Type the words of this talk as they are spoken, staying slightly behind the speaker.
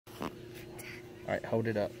All right, hold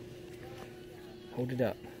it up. Hold it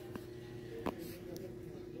up.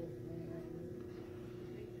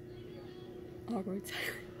 Awkward.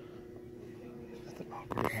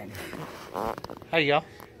 Hey y'all,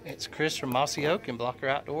 it's Chris from Mossy Oak and Blocker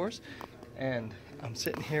Outdoors, and I'm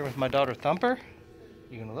sitting here with my daughter Thumper.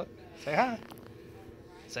 You gonna look? Say hi.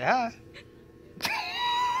 Say hi.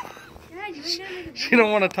 She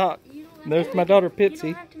don't want to talk. There's my daughter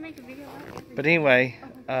Pitsy. But anyway,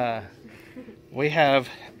 we have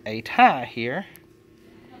a tie here.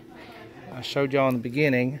 I showed y'all in the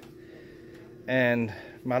beginning, and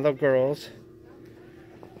my little girls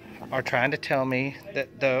are trying to tell me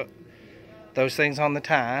that those things on the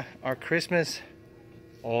tie are Christmas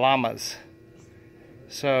llamas.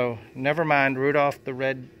 So never mind Rudolph the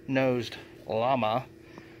red-nosed llama,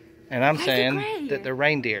 and I'm saying that they're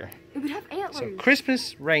reindeer. It would have antlers. So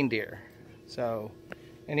Christmas reindeer. So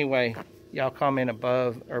anyway, y'all comment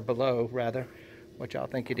above or below rather what y'all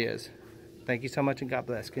think it is. Thank you so much and God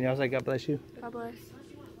bless. Can y'all say God bless you? God bless.